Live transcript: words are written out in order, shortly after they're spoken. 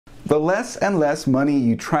The less and less money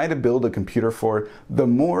you try to build a computer for, the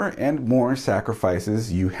more and more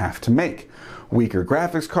sacrifices you have to make. Weaker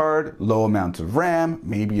graphics card, low amounts of RAM,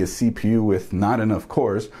 maybe a CPU with not enough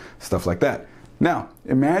cores, stuff like that. Now,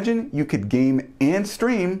 imagine you could game and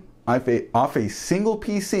stream off a single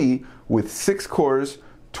PC with 6 cores,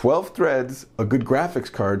 12 threads, a good graphics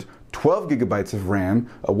card, 12 gigabytes of RAM,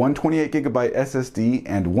 a 128 gigabyte SSD,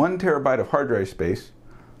 and 1 terabyte of hard drive space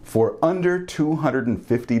for under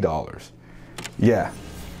 $250. Yeah,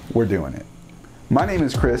 we're doing it. My name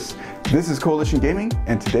is Chris, this is Coalition Gaming,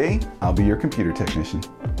 and today I'll be your computer technician.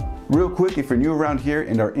 Real quick, if you're new around here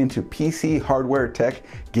and are into PC, hardware, tech,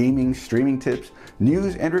 gaming, streaming tips,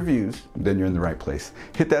 news, and reviews, then you're in the right place.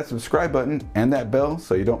 Hit that subscribe button and that bell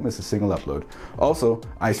so you don't miss a single upload. Also,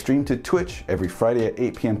 I stream to Twitch every Friday at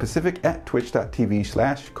 8 p.m. Pacific at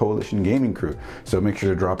twitch.tv/Coalition Gaming Crew. So make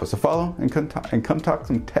sure to drop us a follow and come talk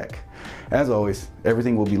some tech. As always,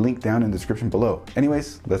 everything will be linked down in the description below.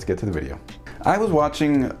 Anyways, let's get to the video. I was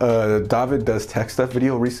watching David Does Tech Stuff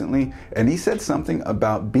video recently, and he said something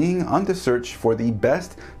about being on the search for the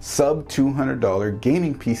best sub $200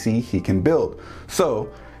 gaming PC he can build.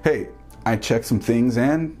 So, hey, I checked some things,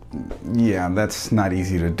 and yeah, that's not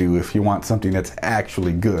easy to do if you want something that's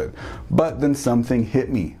actually good. But then something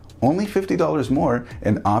hit me. Only $50 more,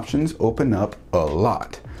 and options open up a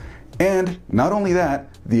lot. And not only that,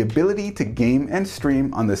 the ability to game and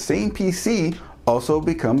stream on the same PC also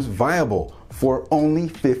becomes viable for only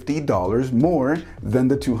 $50 more than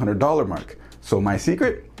the $200 mark. So my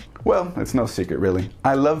secret? Well, it's no secret really.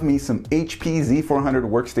 I love me some HP Z400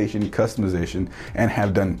 workstation customization and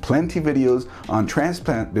have done plenty videos on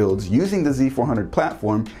transplant builds using the Z400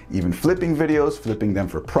 platform, even flipping videos, flipping them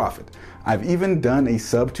for profit. I've even done a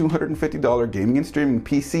sub $250 gaming and streaming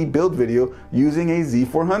PC build video using a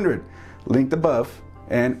Z400. Linked above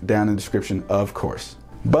and down in the description, of course.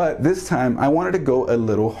 But this time I wanted to go a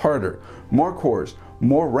little harder. More cores,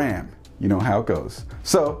 more RAM. You know how it goes.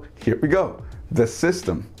 So here we go. The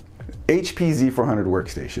system. HP Z400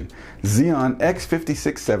 workstation. Xeon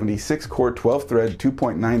X5670 6-core 12-thread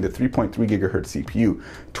 2.9 to 3.3 GHz CPU,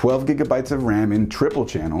 12 GB of RAM in triple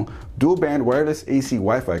channel, dual-band wireless AC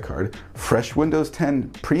Wi-Fi card, fresh Windows 10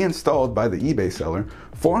 pre-installed by the eBay seller,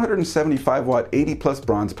 475 watt 80 plus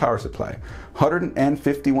bronze power supply,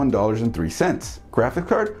 $151.03. Graphics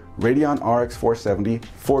card, Radeon RX 470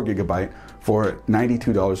 4 GB for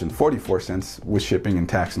 $92.44 with shipping and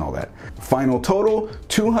tax and all that. Final total,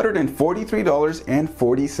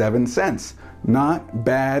 $243.47. Not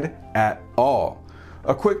bad at all.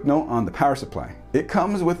 A quick note on the power supply. It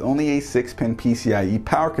comes with only a 6-pin PCIe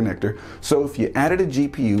power connector, so if you added a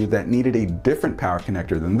GPU that needed a different power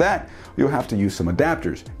connector than that, you'll have to use some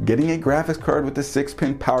adapters. Getting a graphics card with a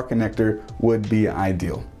 6-pin power connector would be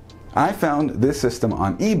ideal. I found this system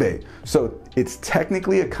on eBay, so it's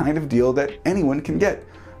technically a kind of deal that anyone can get.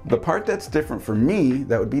 The part that's different for me,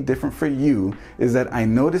 that would be different for you, is that I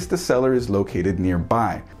noticed the seller is located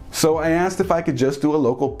nearby. So I asked if I could just do a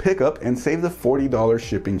local pickup and save the $40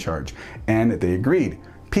 shipping charge, and they agreed.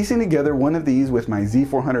 Piecing together one of these with my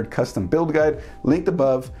Z400 custom build guide, linked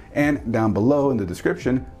above and down below in the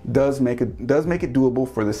description, does make it doable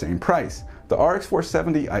for the same price. The RX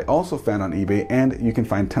 470 I also found on eBay, and you can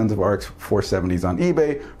find tons of RX 470s on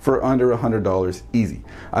eBay for under $100 easy.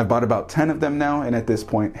 I've bought about 10 of them now, and at this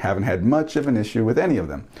point haven't had much of an issue with any of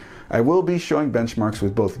them. I will be showing benchmarks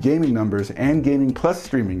with both gaming numbers and gaming plus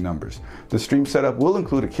streaming numbers. The stream setup will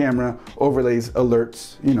include a camera, overlays,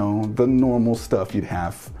 alerts, you know, the normal stuff you'd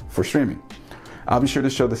have for streaming. I'll be sure to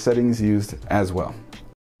show the settings used as well.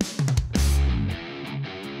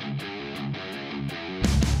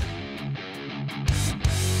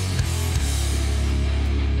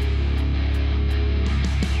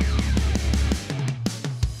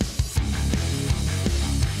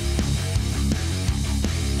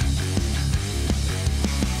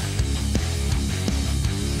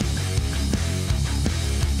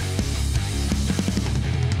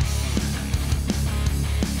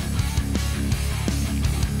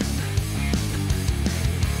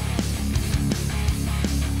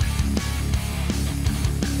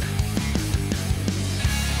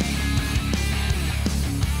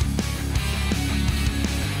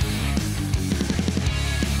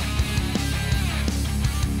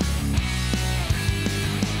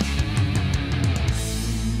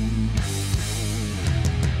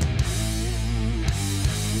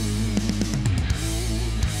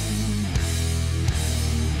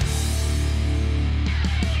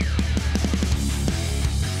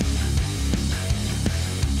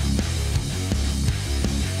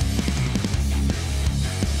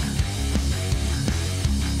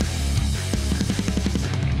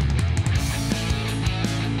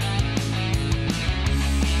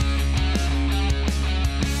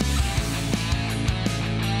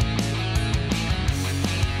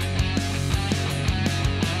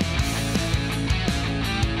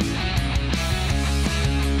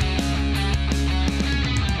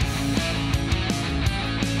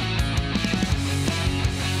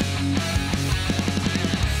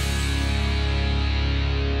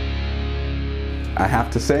 I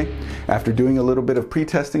have to say, after doing a little bit of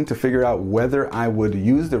pre-testing to figure out whether I would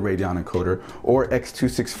use the Radeon encoder or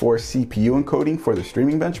X264 CPU encoding for the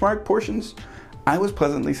streaming benchmark portions, I was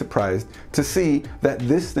pleasantly surprised to see that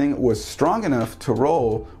this thing was strong enough to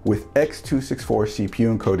roll with X264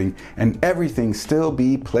 CPU encoding and everything still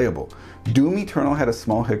be playable. Doom Eternal had a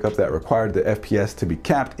small hiccup that required the FPS to be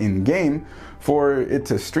capped in-game for it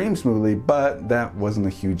to stream smoothly, but that wasn't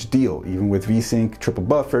a huge deal. Even with VSync triple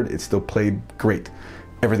buffered, it still played great.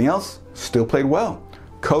 Everything else still played well.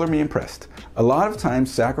 Color me impressed. A lot of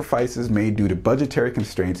times, sacrifices made due to budgetary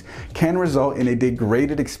constraints can result in a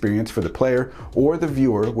degraded experience for the player or the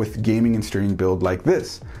viewer with gaming and streaming build like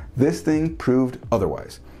this. This thing proved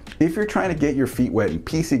otherwise. If you're trying to get your feet wet in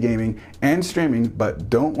PC gaming and streaming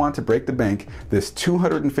but don't want to break the bank, this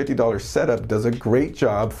 $250 setup does a great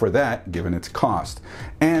job for that given its cost.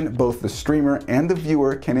 And both the streamer and the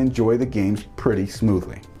viewer can enjoy the games pretty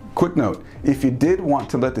smoothly. Quick note, if you did want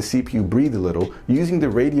to let the CPU breathe a little, using the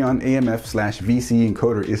Radeon AMF/VCE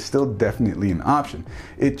encoder is still definitely an option.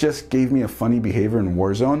 It just gave me a funny behavior in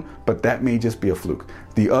Warzone, but that may just be a fluke.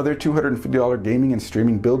 The other $250 gaming and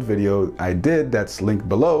streaming build video I did that's linked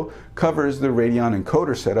below covers the Radeon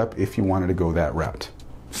encoder setup if you wanted to go that route.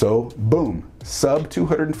 So boom, sub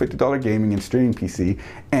 $250 gaming and streaming PC,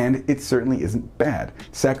 and it certainly isn't bad.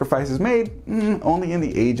 Sacrifices made? Only in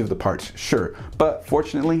the age of the parts, sure, but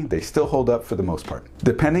fortunately they still hold up for the most part.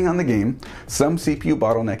 Depending on the game, some CPU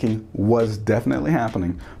bottlenecking was definitely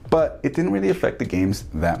happening, but it didn't really affect the games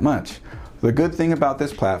that much. The good thing about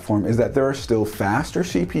this platform is that there are still faster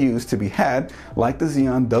CPUs to be had, like the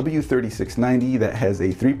Xeon W3690 that has a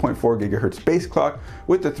 3.4 GHz base clock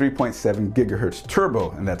with the 3.7 GHz turbo,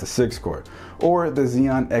 and that's a 6-core, or the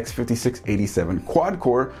Xeon X5687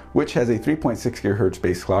 quad-core, which has a 3.6 GHz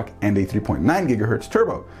base clock and a 3.9 GHz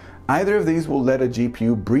turbo. Either of these will let a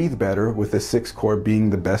GPU breathe better, with the 6-core being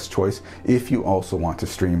the best choice if you also want to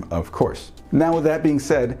stream, of course. Now with that being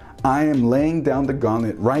said, I am laying down the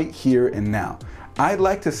gauntlet right here and now. I'd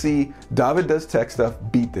like to see David Does Tech Stuff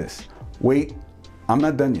beat this. Wait, I'm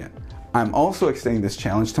not done yet. I'm also extending this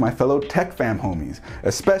challenge to my fellow tech fam homies,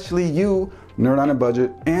 especially you, Nerd on a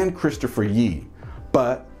Budget, and Christopher Yee.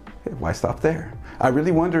 But why stop there? I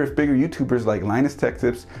really wonder if bigger YouTubers like Linus Tech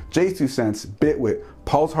Tips, J2Cents, Bitwit,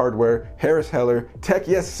 Paul's Hardware, Harris Heller, Tech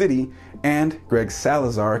Yes City, and Greg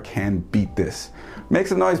Salazar can beat this. Make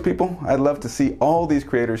some noise, people. I'd love to see all these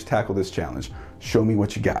creators tackle this challenge. Show me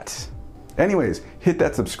what you got. Anyways, hit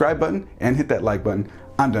that subscribe button and hit that like button.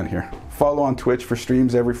 I'm done here. Follow on Twitch for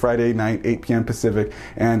streams every Friday night, 8 p.m. Pacific,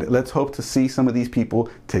 and let's hope to see some of these people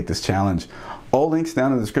take this challenge. All links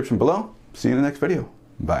down in the description below. See you in the next video.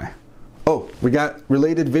 Bye. Oh, we got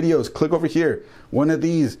related videos. Click over here. One of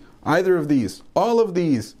these, either of these, all of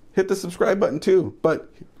these. Hit the subscribe button too. But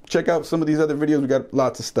check out some of these other videos. We got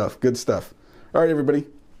lots of stuff, good stuff. All right, everybody.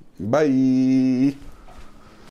 Bye.